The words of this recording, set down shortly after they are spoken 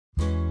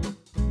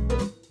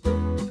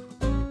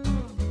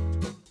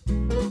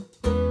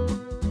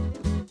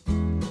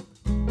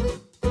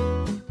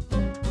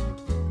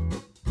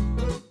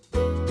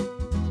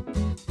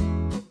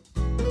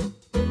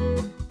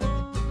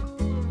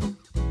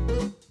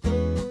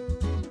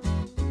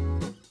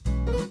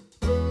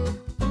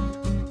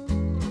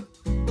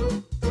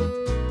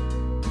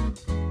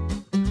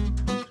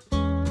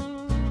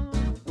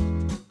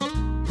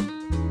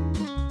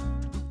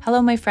Hello,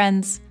 my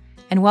friends,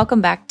 and welcome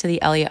back to the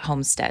Elliott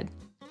Homestead.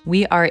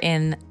 We are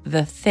in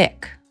the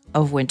thick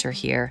of winter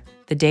here,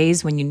 the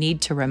days when you need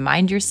to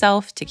remind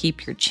yourself to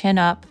keep your chin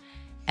up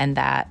and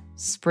that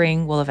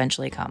spring will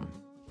eventually come.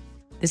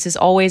 This is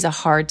always a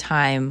hard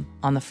time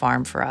on the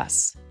farm for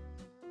us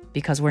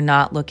because we're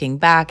not looking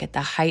back at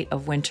the height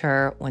of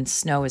winter when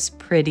snow is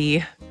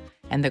pretty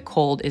and the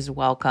cold is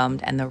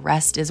welcomed and the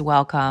rest is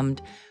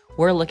welcomed.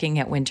 We're looking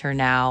at winter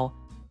now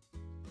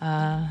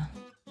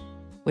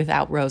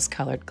without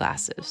rose-colored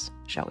glasses,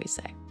 shall we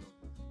say.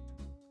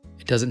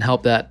 It doesn't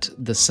help that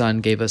the sun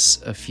gave us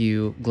a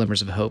few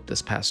glimmers of hope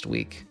this past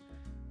week.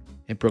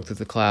 It broke through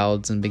the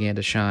clouds and began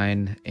to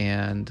shine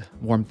and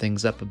warm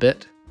things up a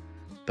bit.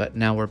 But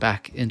now we're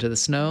back into the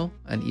snow,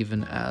 and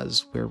even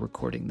as we're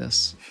recording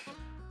this,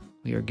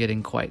 we are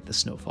getting quite the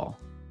snowfall.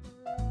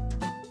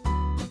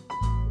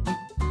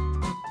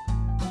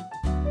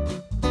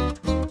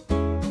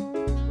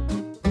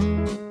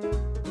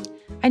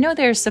 I know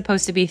there's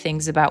supposed to be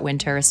things about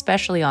winter,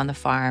 especially on the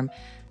farm,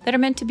 that are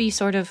meant to be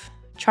sort of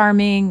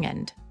charming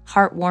and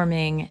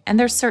heartwarming, and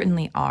there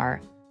certainly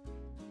are.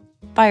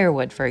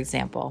 Firewood, for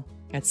example.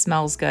 It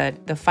smells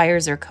good, the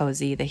fires are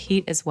cozy, the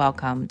heat is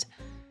welcomed,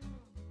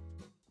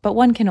 but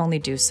one can only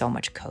do so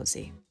much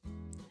cozy.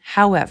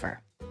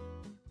 However,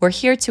 we're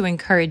here to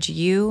encourage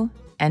you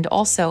and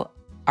also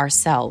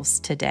ourselves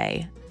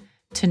today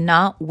to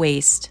not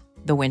waste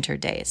the winter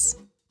days.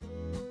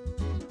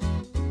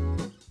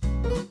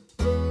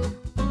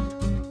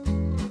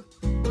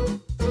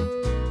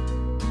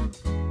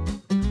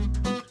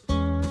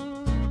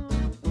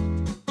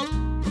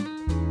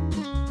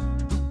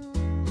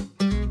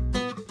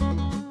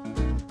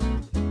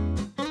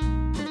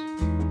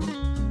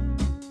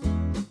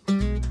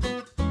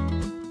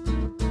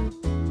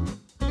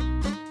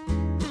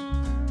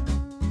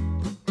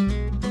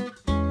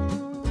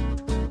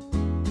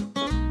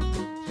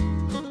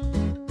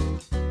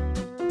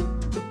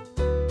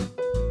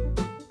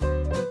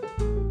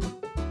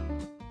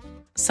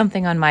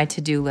 Something on my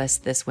to-do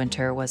list this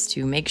winter was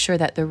to make sure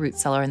that the root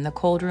cellar and the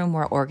cold room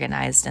were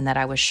organized and that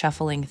I was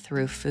shuffling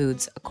through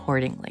foods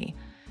accordingly.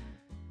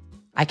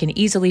 I can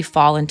easily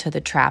fall into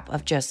the trap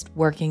of just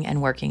working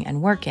and working and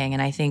working,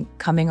 and I think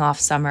coming off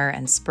summer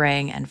and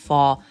spring and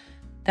fall,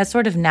 that's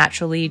sort of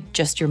naturally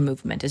just your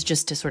movement, is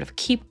just to sort of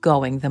keep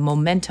going. The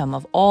momentum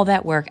of all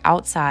that work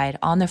outside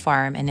on the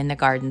farm and in the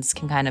gardens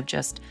can kind of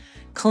just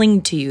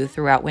cling to you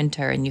throughout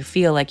winter, and you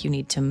feel like you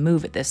need to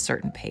move at this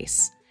certain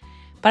pace.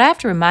 But I have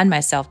to remind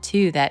myself,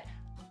 too, that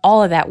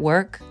all of that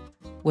work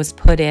was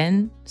put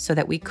in so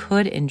that we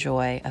could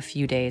enjoy a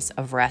few days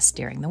of rest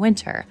during the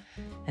winter.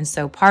 And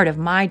so part of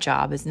my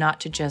job is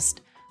not to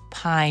just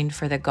pine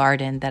for the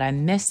garden that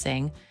I'm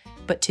missing,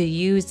 but to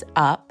use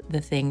up the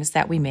things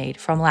that we made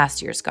from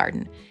last year's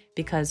garden,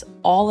 because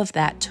all of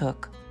that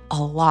took a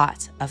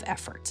lot of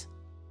effort.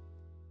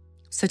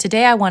 So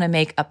today I want to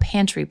make a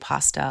pantry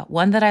pasta,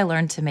 one that I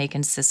learned to make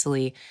in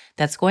Sicily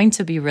that's going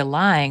to be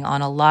relying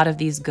on a lot of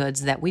these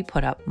goods that we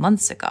put up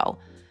months ago,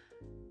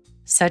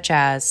 such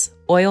as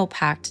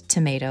oil-packed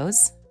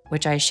tomatoes,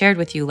 which I shared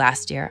with you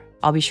last year.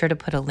 I'll be sure to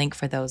put a link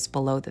for those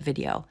below the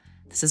video.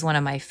 This is one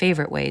of my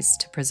favorite ways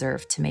to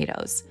preserve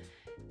tomatoes.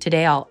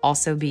 Today I'll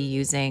also be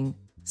using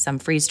some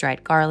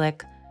freeze-dried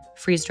garlic,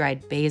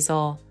 freeze-dried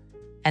basil,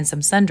 and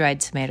some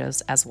sun-dried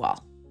tomatoes as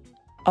well.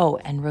 Oh,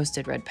 and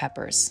roasted red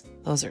peppers.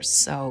 Those are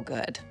so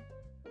good.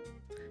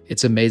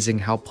 It's amazing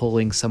how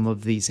pulling some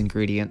of these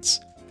ingredients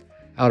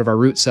out of our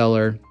root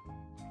cellar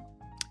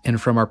and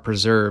from our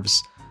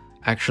preserves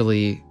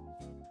actually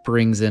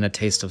brings in a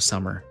taste of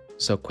summer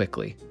so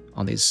quickly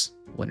on these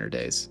winter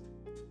days.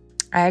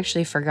 I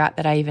actually forgot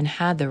that I even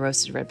had the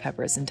roasted red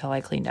peppers until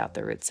I cleaned out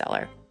the root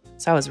cellar.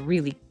 So I was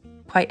really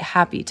quite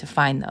happy to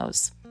find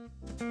those.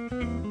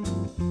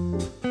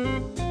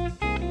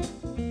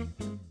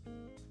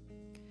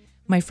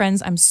 My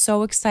friends, I'm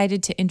so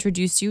excited to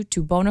introduce you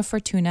to Buona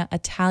Fortuna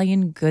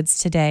Italian Goods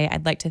today.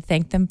 I'd like to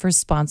thank them for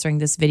sponsoring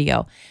this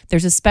video.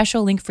 There's a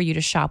special link for you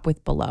to shop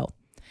with below.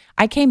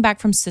 I came back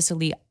from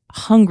Sicily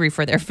hungry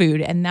for their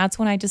food, and that's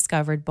when I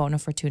discovered Buona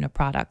Fortuna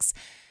products.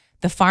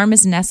 The farm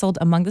is nestled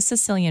among the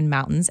Sicilian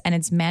mountains, and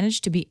it's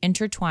managed to be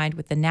intertwined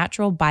with the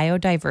natural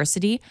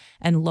biodiversity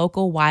and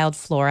local wild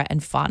flora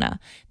and fauna.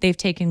 They've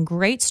taken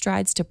great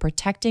strides to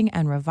protecting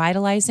and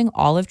revitalizing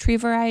olive tree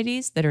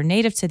varieties that are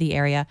native to the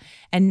area,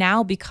 and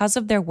now, because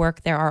of their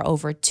work, there are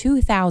over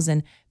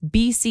 2,000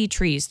 BC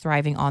trees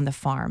thriving on the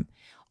farm.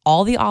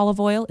 All the olive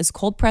oil is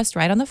cold pressed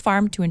right on the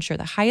farm to ensure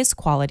the highest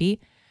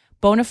quality.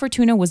 Buona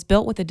Fortuna was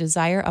built with a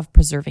desire of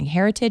preserving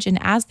heritage, and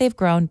as they've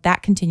grown,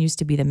 that continues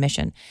to be the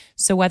mission.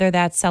 So whether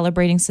that's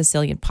celebrating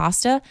Sicilian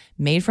pasta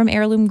made from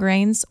heirloom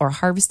grains or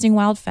harvesting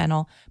wild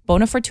fennel,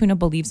 Buona Fortuna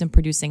believes in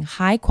producing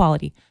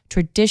high-quality,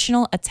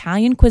 traditional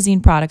Italian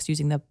cuisine products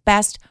using the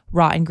best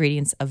raw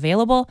ingredients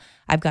available.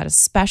 I've got a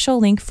special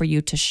link for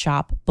you to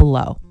shop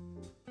below.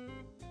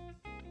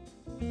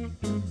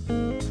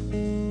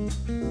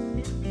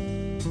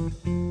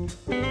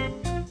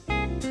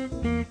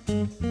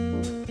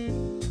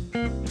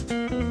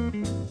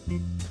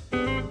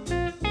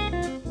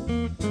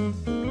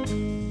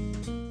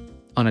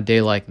 on a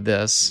day like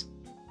this,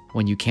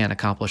 when you can't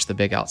accomplish the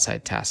big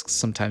outside tasks,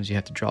 sometimes you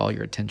have to draw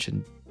your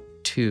attention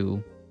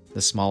to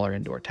the smaller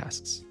indoor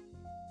tasks.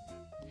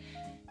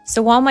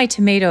 So while my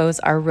tomatoes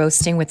are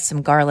roasting with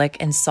some garlic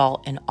and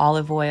salt and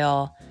olive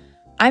oil,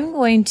 I'm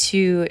going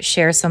to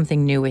share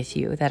something new with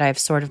you that I've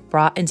sort of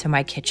brought into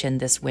my kitchen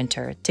this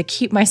winter to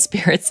keep my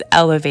spirits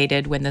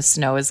elevated when the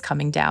snow is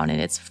coming down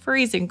and it's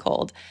freezing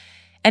cold.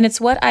 And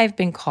it's what I've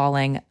been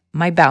calling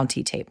my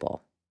bounty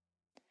table.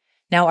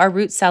 Now, our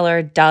root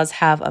cellar does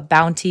have a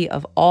bounty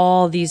of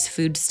all these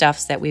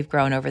foodstuffs that we've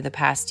grown over the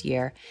past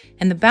year.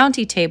 And the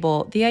bounty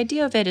table, the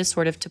idea of it is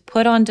sort of to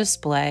put on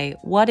display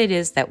what it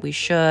is that we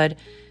should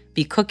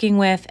be cooking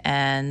with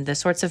and the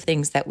sorts of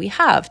things that we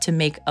have to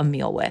make a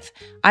meal with.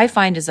 I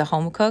find as a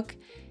home cook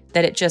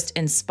that it just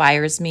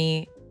inspires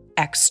me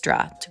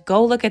extra to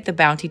go look at the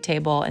bounty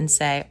table and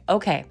say,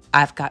 okay,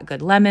 I've got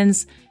good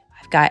lemons,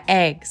 I've got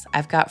eggs,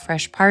 I've got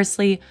fresh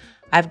parsley,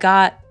 I've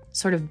got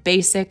sort of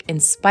basic,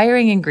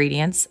 inspiring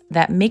ingredients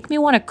that make me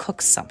want to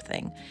cook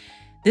something.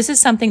 This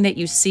is something that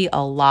you see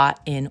a lot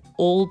in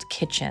old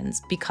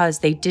kitchens because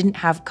they didn't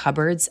have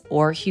cupboards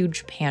or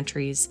huge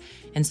pantries.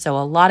 And so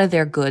a lot of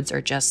their goods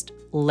are just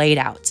laid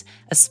out,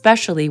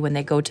 especially when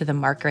they go to the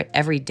market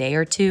every day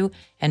or two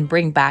and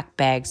bring back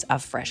bags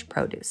of fresh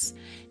produce.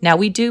 Now,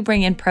 we do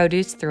bring in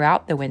produce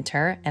throughout the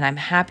winter, and I'm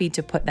happy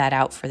to put that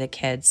out for the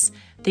kids.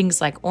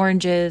 Things like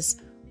oranges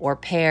or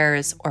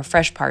pears or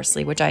fresh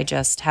parsley, which I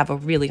just have a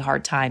really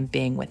hard time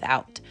being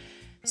without.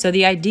 So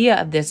the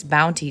idea of this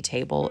bounty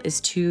table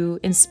is to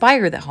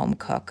inspire the home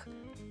cook.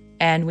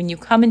 And when you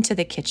come into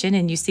the kitchen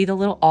and you see the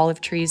little olive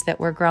trees that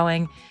we're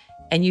growing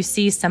and you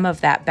see some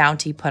of that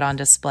bounty put on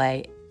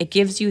display, it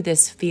gives you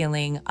this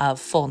feeling of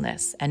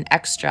fullness and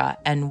extra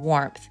and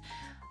warmth,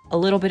 a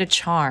little bit of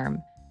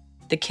charm.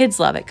 The kids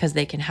love it because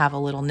they can have a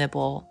little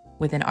nibble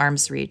within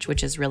arm's reach,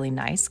 which is really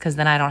nice because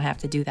then I don't have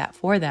to do that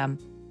for them.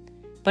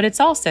 But it's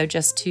also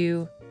just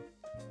to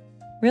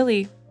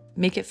really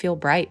make it feel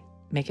bright.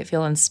 Make it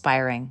feel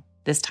inspiring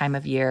this time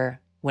of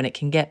year when it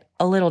can get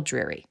a little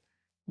dreary.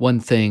 One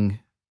thing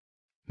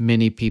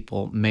many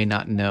people may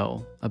not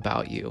know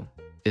about you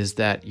is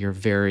that you're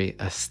very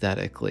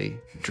aesthetically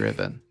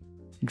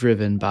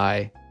driven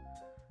by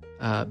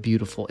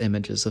beautiful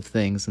images of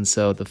things. And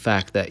so the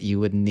fact that you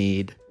would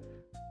need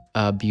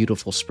a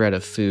beautiful spread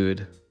of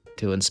food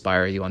to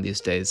inspire you on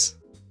these days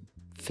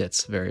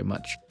fits very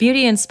much.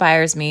 Beauty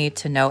inspires me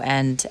to no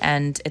end,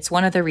 and it's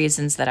one of the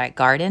reasons that I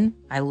garden.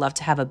 I love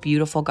to have a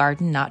beautiful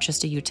garden, not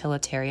just a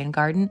utilitarian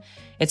garden.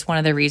 It's one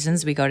of the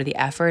reasons we go to the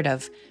effort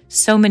of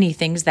so many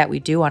things that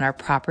we do on our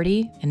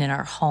property and in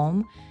our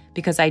home,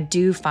 because I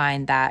do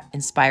find that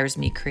inspires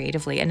me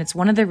creatively. And it's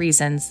one of the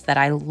reasons that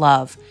I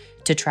love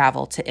to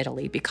travel to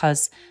Italy,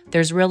 because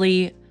there's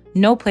really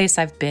no place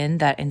I've been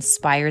that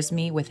inspires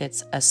me with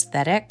its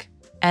aesthetic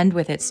and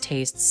with its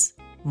tastes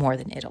more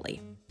than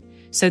Italy.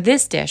 So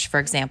this dish, for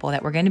example,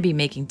 that we're going to be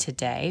making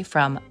today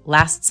from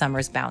last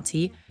summer's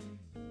bounty,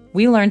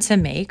 we learned to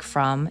make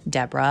from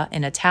Deborah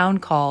in a town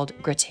called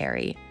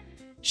Grateri.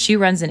 She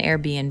runs an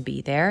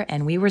Airbnb there,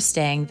 and we were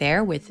staying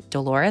there with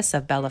Dolores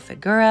of Bella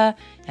Figura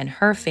and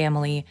her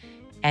family,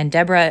 and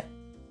Deborah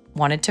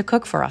wanted to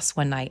cook for us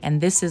one night, and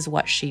this is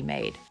what she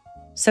made.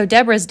 So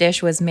Deborah's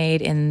dish was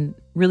made in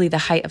really the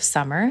height of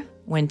summer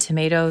when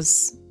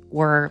tomatoes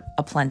were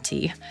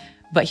aplenty.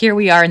 But here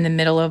we are in the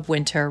middle of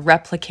winter,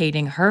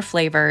 replicating her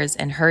flavors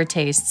and her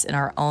tastes in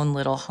our own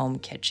little home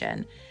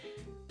kitchen.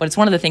 But it's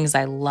one of the things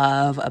I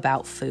love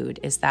about food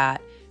is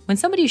that when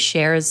somebody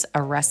shares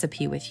a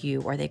recipe with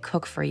you or they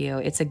cook for you,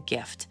 it's a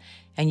gift.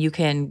 And you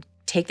can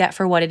take that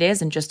for what it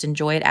is and just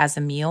enjoy it as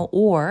a meal,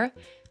 or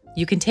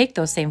you can take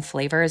those same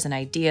flavors and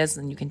ideas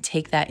and you can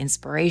take that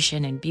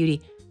inspiration and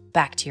beauty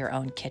back to your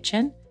own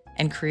kitchen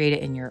and create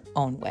it in your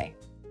own way.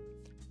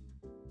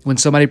 When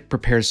somebody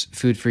prepares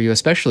food for you,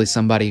 especially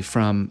somebody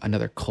from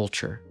another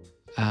culture,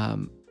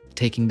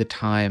 taking the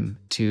time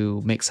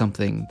to make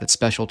something that's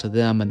special to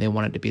them and they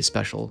want it to be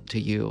special to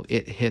you,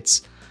 it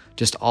hits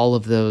just all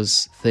of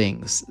those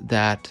things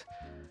that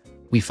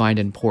we find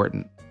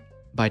important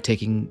by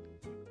taking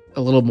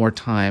a little more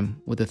time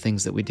with the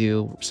things that we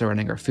do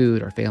surrounding our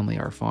food, our family,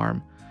 our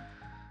farm.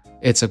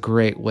 It's a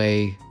great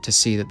way to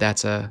see that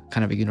that's a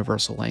kind of a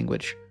universal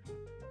language.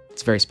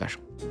 It's very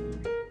special.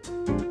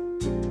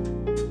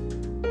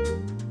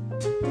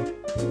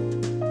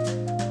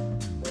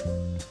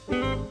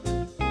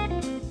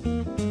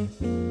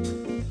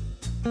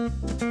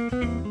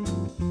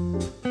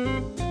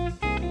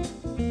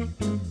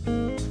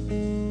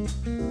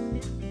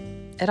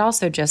 It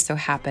also just so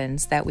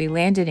happens that we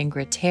landed in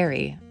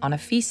Grateri on a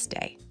feast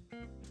day,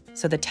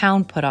 so the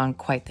town put on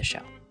quite the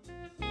show.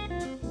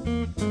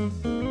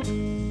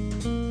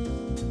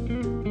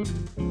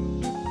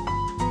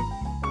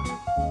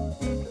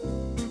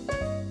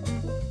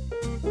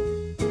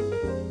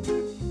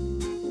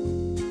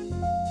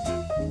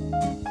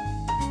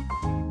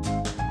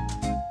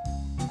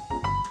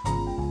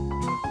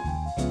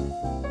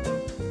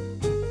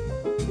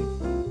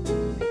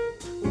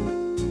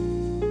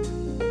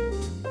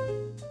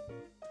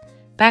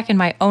 Back in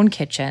my own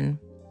kitchen,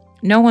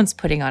 No one's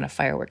putting on a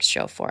fireworks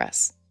show for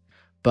us.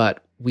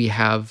 But we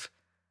have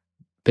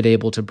been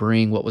able to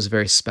bring what was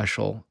very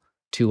special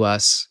to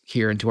us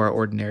here into our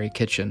ordinary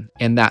kitchen,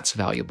 and that's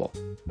valuable.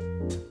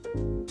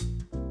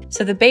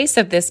 So the base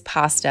of this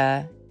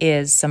pasta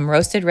is some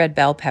roasted red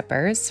bell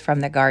peppers from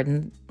the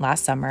garden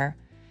last summer,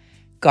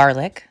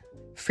 garlic,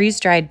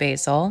 freeze-dried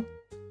basil,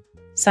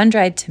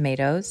 sun-dried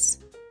tomatoes,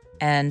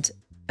 and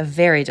a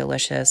very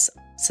delicious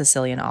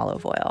Sicilian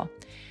olive oil.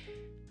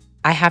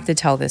 I have to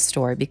tell this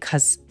story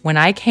because when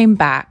I came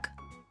back,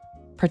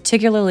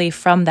 particularly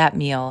from that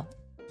meal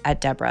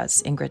at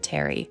Deborah's in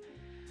Gratteri,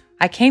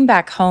 I came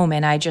back home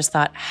and I just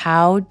thought,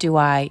 how do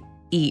I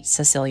eat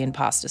Sicilian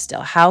pasta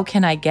still? How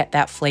can I get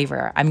that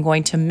flavor? I'm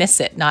going to miss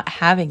it not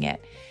having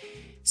it.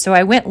 So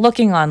I went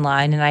looking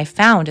online and I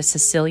found a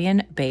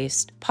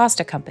Sicilian-based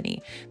pasta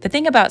company. The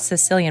thing about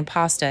Sicilian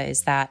pasta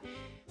is that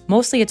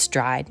mostly it's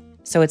dried,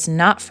 so it's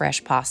not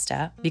fresh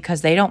pasta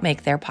because they don't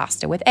make their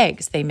pasta with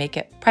eggs. They make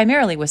it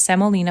primarily with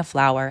semolina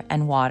flour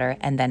and water,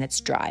 and then it's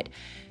dried.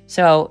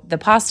 So the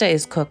pasta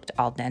is cooked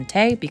al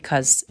dente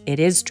because it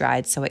is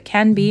dried, so it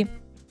can be,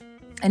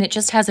 and it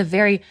just has a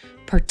very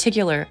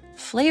particular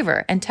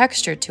flavor and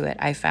texture to it,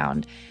 I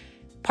found.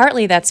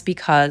 Partly that's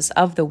because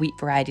of the wheat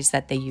varieties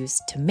that they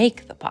use to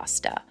make the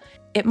pasta.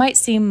 It might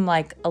seem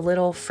like a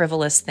little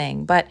frivolous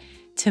thing, but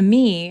to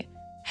me,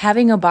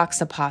 having a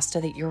box of pasta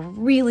that you're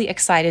really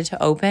excited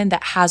to open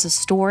that has a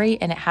story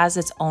and it has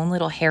its own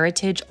little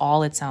heritage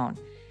all its own.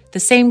 The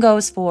same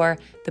goes for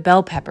the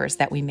bell peppers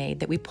that we made,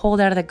 that we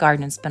pulled out of the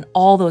garden and spent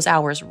all those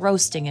hours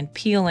roasting and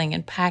peeling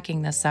and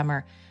packing this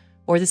summer,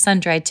 or the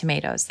sun-dried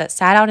tomatoes that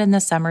sat out in the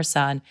summer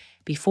sun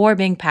before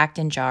being packed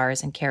in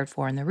jars and cared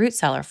for in the root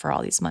cellar for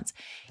all these months.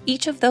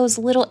 Each of those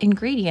little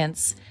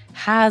ingredients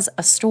has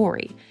a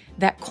story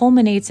that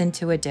culminates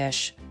into a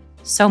dish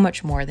so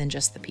much more than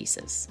just the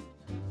pieces.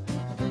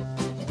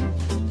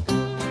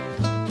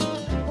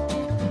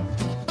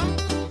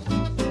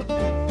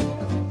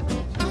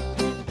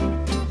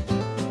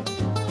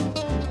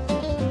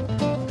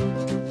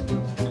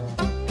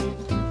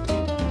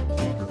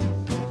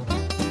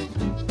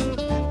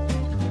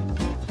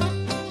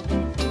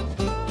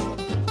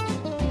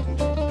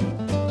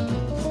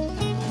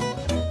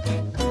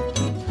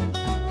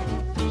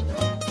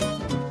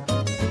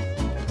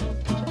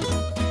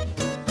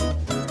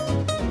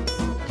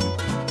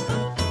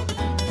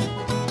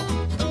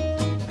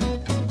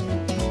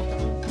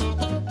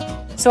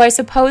 So I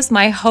suppose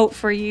my hope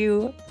for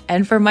you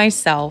and for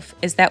myself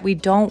is that we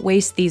don't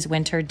waste these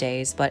winter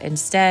days, but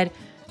instead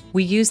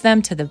we use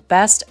them to the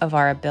best of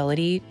our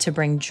ability to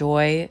bring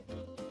joy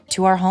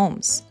to our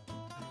homes.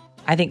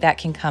 I think that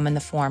can come in the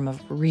form of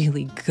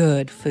really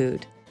good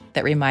food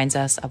that reminds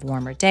us of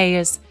warmer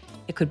days.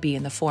 It could be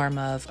in the form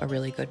of a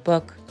really good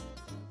book,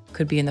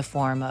 could be in the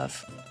form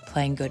of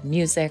playing good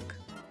music,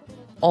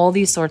 all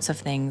these sorts of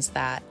things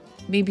that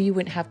maybe you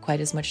wouldn't have quite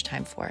as much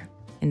time for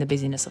in the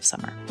busyness of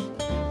summer.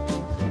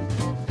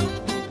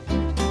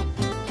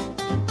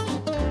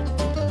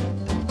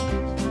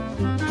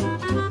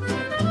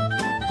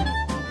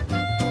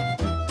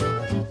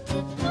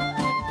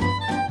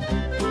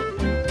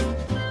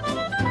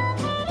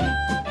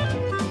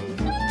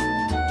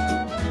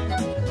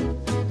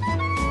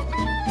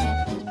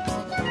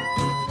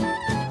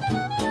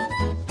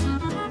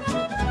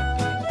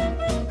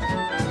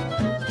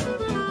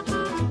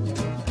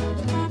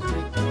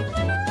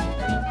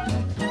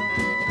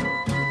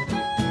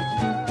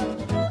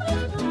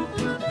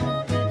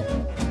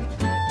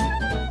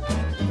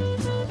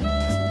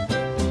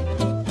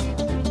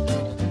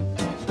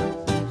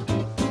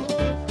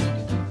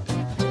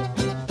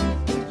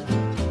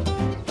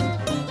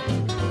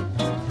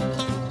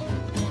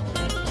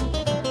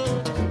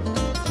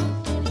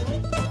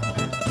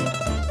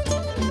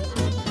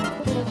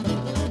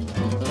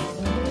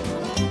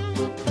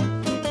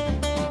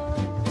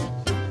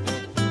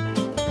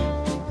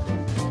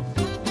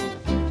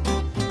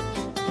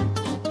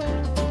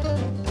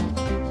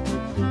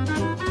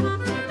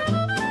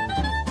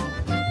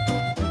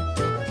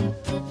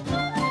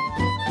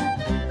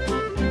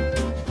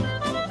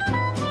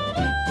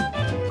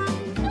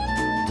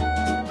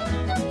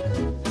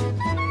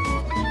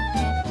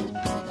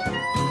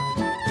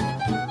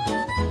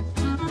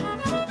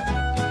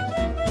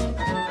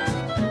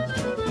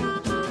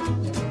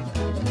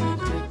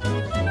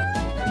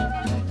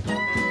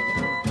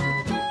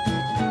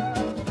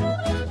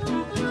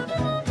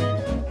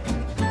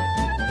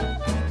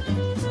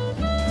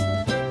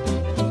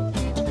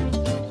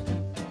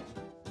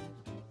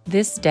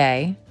 This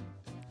day,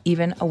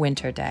 even a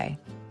winter day,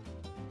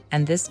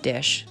 and this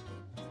dish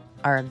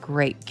are a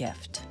great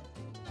gift.